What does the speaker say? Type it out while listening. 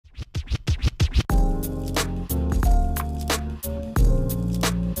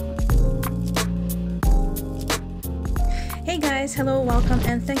guys, hello, welcome,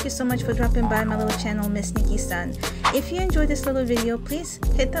 and thank you so much for dropping by my little channel, Miss Nikkisan. If you enjoyed this little video, please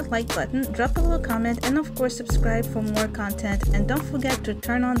hit that like button, drop a little comment, and of course subscribe for more content, and don't forget to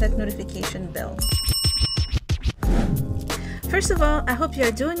turn on that notification bell. First of all, I hope you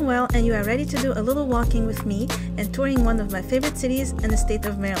are doing well and you are ready to do a little walking with me and touring one of my favorite cities in the state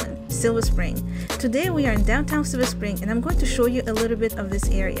of Maryland, Silver Spring. Today we are in downtown Silver Spring and I'm going to show you a little bit of this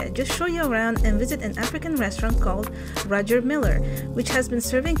area. Just show you around and visit an African restaurant called Roger Miller, which has been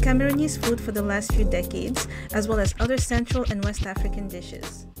serving Cameroonese food for the last few decades, as well as other Central and West African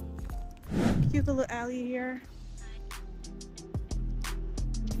dishes. Cute little alley here.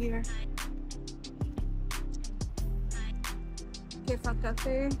 Here.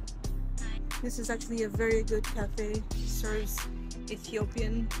 Cafe. This is actually a very good cafe. It serves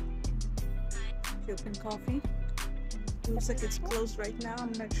Ethiopian coffee. Looks like it's closed right now.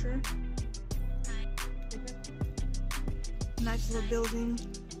 I'm not sure. Nice little building.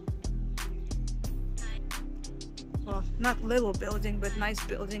 Well, not little building, but nice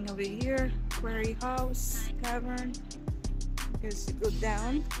building over here. Quarry House, Tavern. I guess you go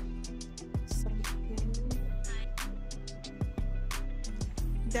down.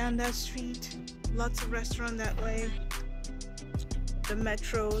 Down that street, lots of restaurants that way. The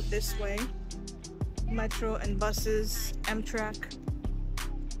metro this way, metro and buses, Amtrak.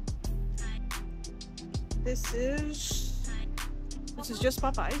 This is just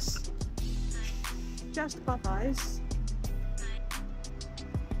Popeyes. Just Popeyes.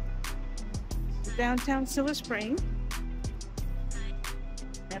 Downtown Silver Spring.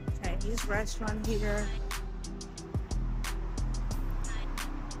 Have a Chinese restaurant here.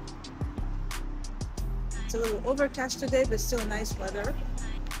 It's a little overcast today, but still nice weather.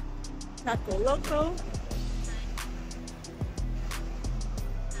 Taco Loco.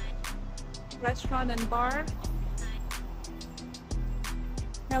 Restaurant and bar.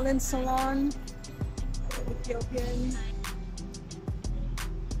 Helen Salon. Ethiopian.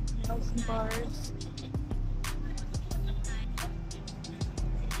 Nails and bars.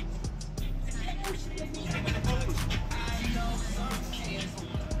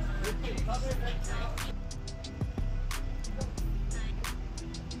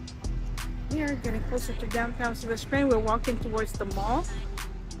 We are getting closer to downtown Silver Spring. We're walking towards the mall.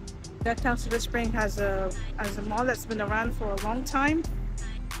 Downtown Silver Spring has a mall that's been around for a long time.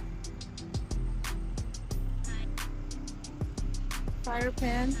 Fire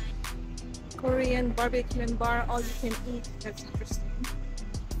pan, Korean barbecue and bar, all you can eat. That's interesting.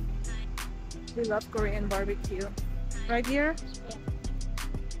 We love Korean barbecue. Right here?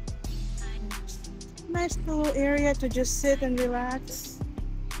 Nice little area to just sit and relax.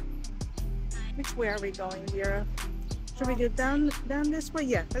 Which way are we going, Vera? Should we go down this way?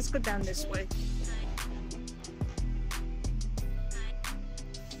 Yeah, let's go down this way.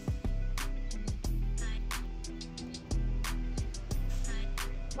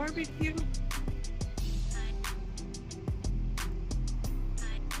 Barbecue.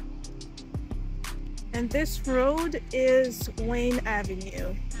 And this road is Wayne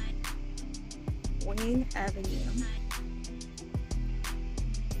Avenue. Wayne Avenue.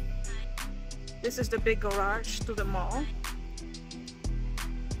 This is the big garage to the mall.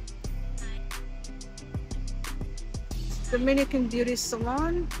 Dominican Beauty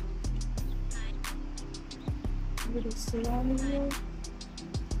Salon. Beauty salon here.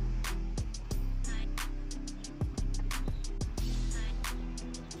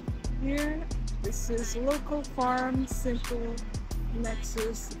 Here, this is Local Farm, Simple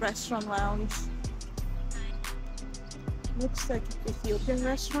Nexus Restaurant Lounge. Looks like an Ethiopian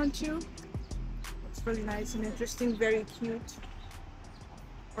restaurant too. Really nice and interesting, very cute,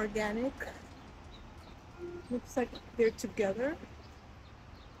 organic. Looks like they're together.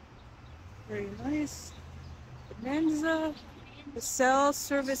 Very nice. Bonanza. The sell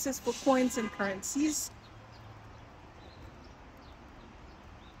services for coins and currencies.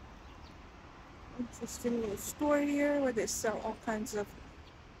 Interesting little store here where they sell all kinds of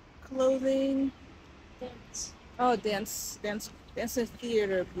clothing. Dance. Oh, dance and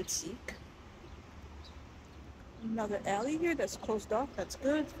theater boutique. Another alley here that's closed off. That's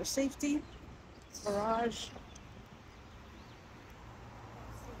good for safety. Garage.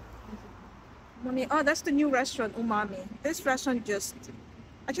 Oh, that's the new restaurant, Umami. This restaurant just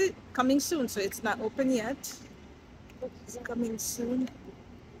actually coming soon, so it's not open yet. It's coming soon.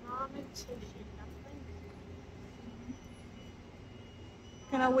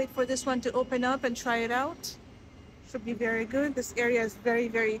 Cannot wait for this one to open up and try it out. Should be very good. This area is very,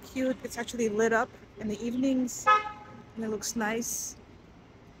 very cute. It's actually lit up in the evenings and it looks nice.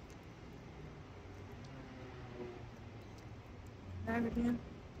 Avenue.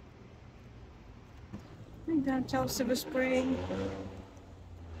 In downtown Silver Spring.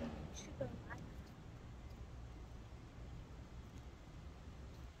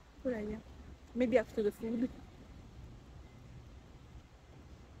 Good idea. Maybe after the food.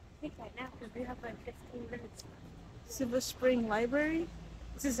 I think right now because we have like 15 minutes. Silver Spring Library.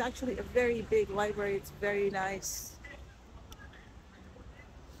 This is actually a very big library. It's very nice.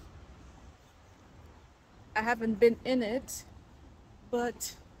 I haven't been in it,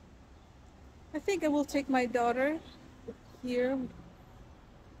 but I think I will take my daughter here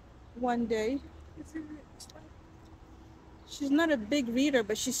one day. She's not a big reader,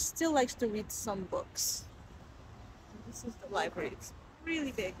 but she still likes to read some books. This is the library. It's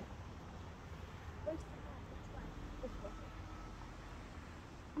really big.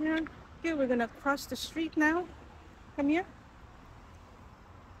 Yeah. Okay, we're gonna cross the street now. Come here.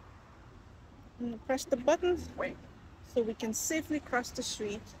 I'm gonna press the button so we can safely cross the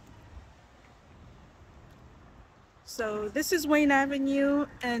street. So this is Wayne Avenue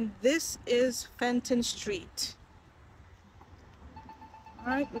and this is Fenton Street. All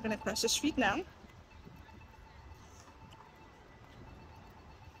right, we're gonna cross the street now.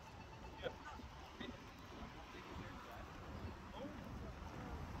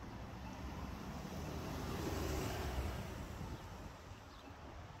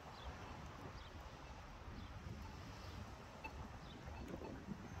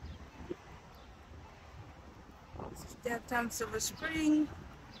 This is downtown Silver Spring.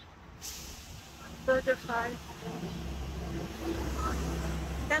 Burger Five.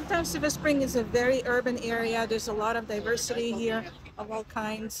 Downtown Silver Spring is a very urban area. There's a lot of diversity here of all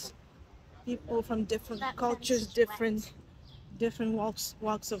kinds. People from different cultures, different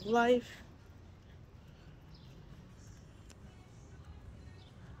walks of life.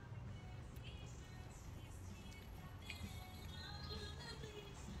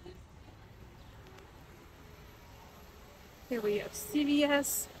 Here we have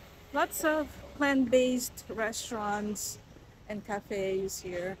CVS. Lots of plant-based restaurants and cafes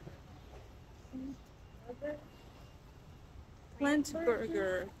here. Plant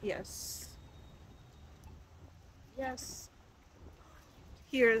burger, yes. Yes.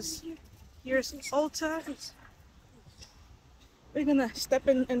 Here's Ulta. We're gonna step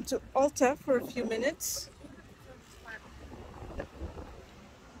into Ulta for a few minutes.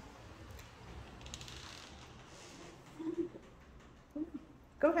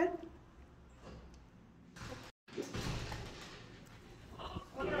 Go ahead.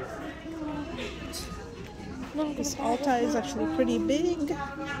 This Ulta is actually pretty big. Gonna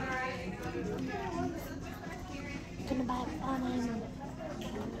buy fun.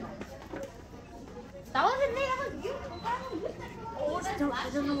 That wasn't me, that was you. I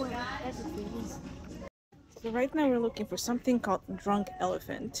don't know what everything is. So right now we're looking for something called Drunk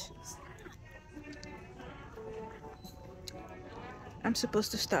Elephant. I'm supposed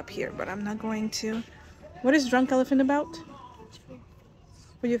to stop here, but I'm not going to. What is Drunk Elephant about?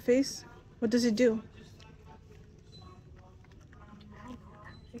 For your face? What does it do?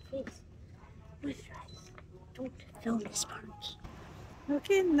 Your face. Moisturize. Don't film this part.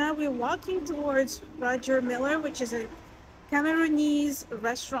 Okay, now we're walking towards Roger Miller, which is a Cameroonese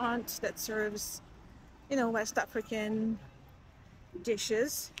restaurant that serves, West African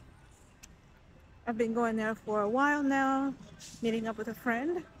dishes. I've been going there for a while now, meeting up with a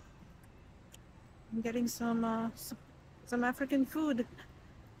friend. I'm getting some African food.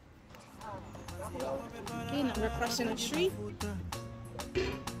 Okay, now we're crossing the street.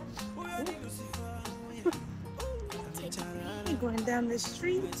 Going down the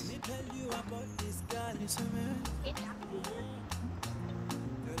street.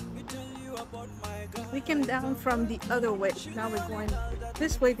 We came down from the other way. Now we're going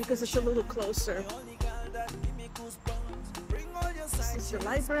this way because it's a little closer. This is the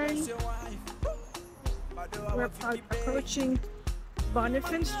library. We're approaching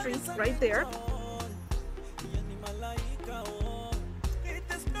Bonifant Street right there.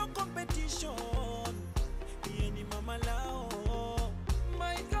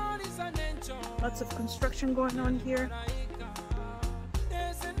 Lots of construction going on here.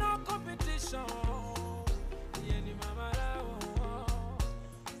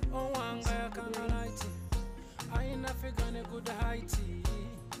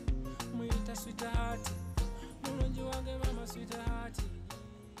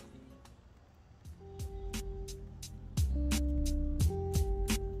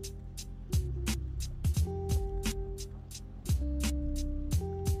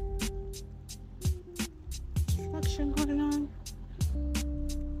 Construction going on.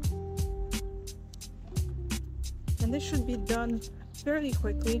 The and this should be done fairly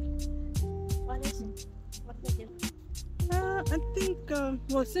quickly. What is it? What is it? I think,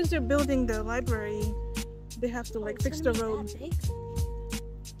 well, since they're building the library, they have to like fix the road.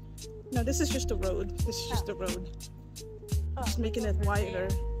 No, this is just the road. This is just the road. Just making it wider.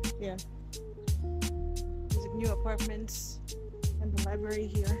 Yeah. There's new apartments and the library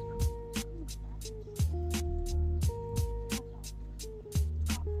here.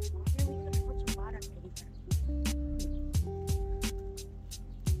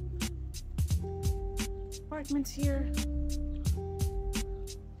 Apartments here.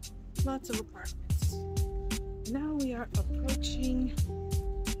 Lots of apartments. Now we are approaching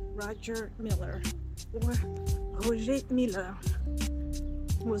Roger Miller, or Roger Miller,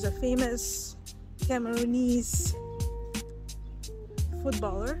 who was a famous Cameroonese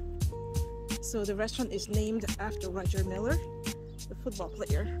footballer. So the restaurant is named after Roger Miller, the football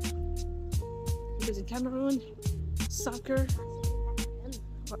player. Because in Cameroon, soccer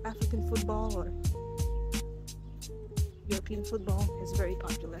or African football or European football is very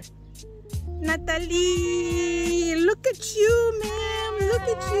popular. Natalie, look at you, ma'am. Look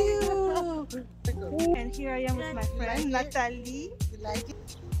at you. And here I am with my friend Natalie.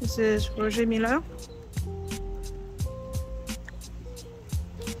 This is Roger Miller.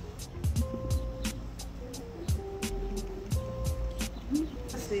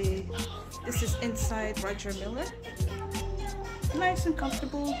 This is inside Roger Miller. Nice and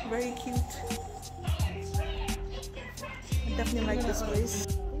comfortable, very cute. I definitely like this place.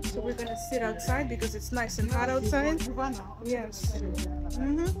 So we're gonna sit outside because it's nice and hot outside. Yes.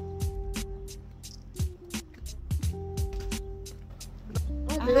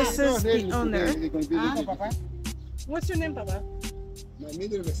 This is the owner. What's your name, Papa? My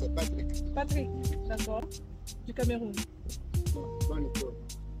middle name is Patrick. Patrick. D'accord. Du Cameroun.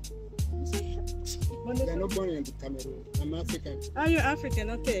 They are not born in Cameroon. I'm African. Ah, you're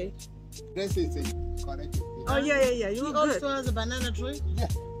African. Okay. This is correct. Oh yeah. You look good. Also has a banana tree? Yeah.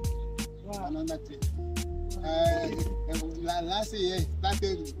 Wow. Banana tree. Last year, I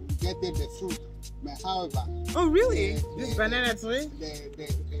started getting the fruit. But however, Oh really? This banana tree?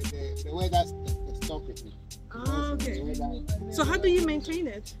 the weather stopped it. Oh, okay. So how do you maintain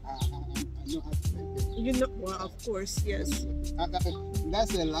it? I know how to make it. You know, well, of course, yes.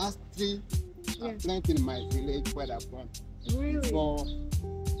 That's the last tree I planted in my village where I'm from. Really? Before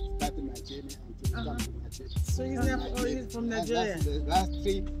starting my journey until come to Nigeria. So he's not always from Nigeria? That's the last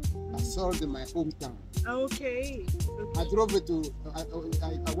tree I sold in my hometown. Okay. I drove it to,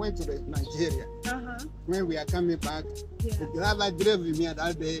 I went to Nigeria. When we are coming back, the driver drove with me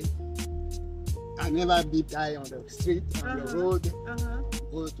that day. I never beat guy on the street, on the road.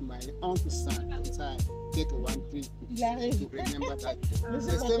 Go to my uncle's son inside, take one tree to remember that. The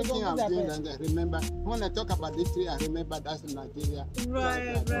same thing I'm doing, and I remember, when I talk about this tree, I remember that's in Nigeria.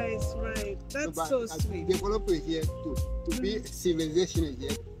 Right. That's so sweet. Develop it here to be a civilization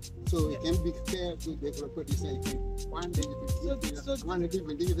here. So it can be fair to develop this and one day one day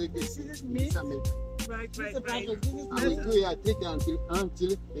Right. I will do it, I take it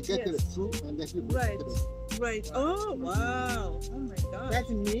until they get to the fruit and then people Right. Oh wow. Oh my god. That's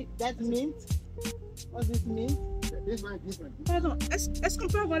mint? That's mint? What's this mint? This one. Pardon, est-ce qu'on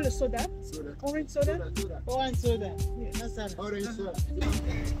peut avoir le soda? Soda. Orange soda? Orange soda. Yes. That's all. Orange soda.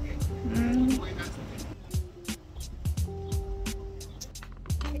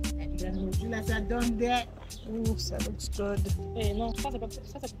 I done that. Ooh, that looks good. Hey, no, ça c'est pas ça.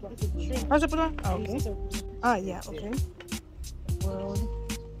 Ah, c'est pas ça? Ah, okay. Ah, yeah, okay. Well,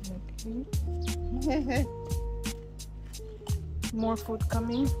 okay. More food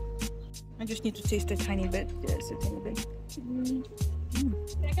coming. I just need to taste a tiny bit. Yes, a tiny bit.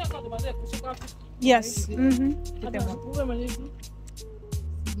 Yes.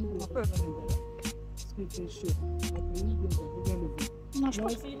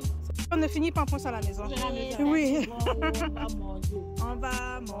 On a fini par penser à la maison. Oui. On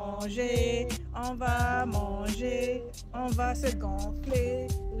va manger, on va se gonfler.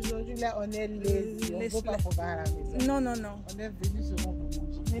 Aujourd'hui, là, on est lazy. On ne veut pas préparer à la maison. Non. On est venu seulement pour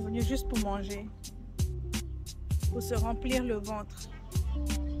manger. On est venu juste pour manger. Pour se remplir le ventre.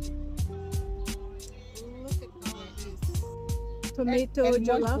 Tomato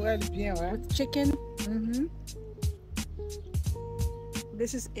jollof with chicken.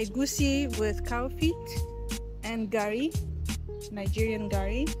 This is egusi with cow feet and gari, Nigerian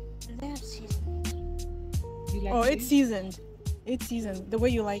gari. Oh, it's seasoned. It's seasoned the way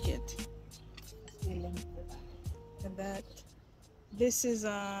you like it. And that. This is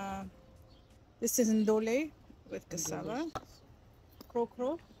ndole with cassava.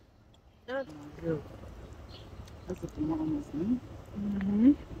 Krokro.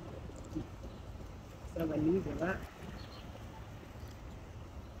 Ça valise, là.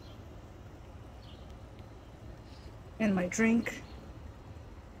 And my drink,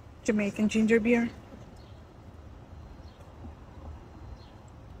 Jamaican ginger beer.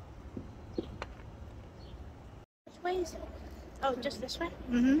 Which way is it? Oh, just this way?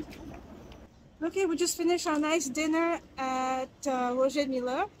 Okay, we just finished our nice dinner at Roger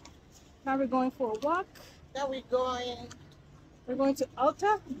Miller. Now we're going for a walk. Now we're going. We're going to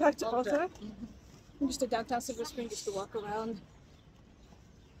Alta, back to Alta. Just to downtown Silver Spring, just to walk around,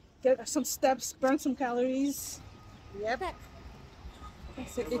 get some steps, burn some calories. Yep.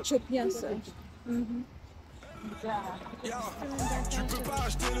 It should be answered.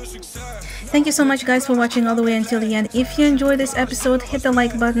 Thank you so much guys for watching all the way until the end. If you enjoyed this episode, hit the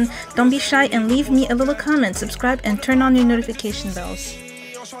like button, don't be shy and leave me a little comment, subscribe and turn on your notification bells.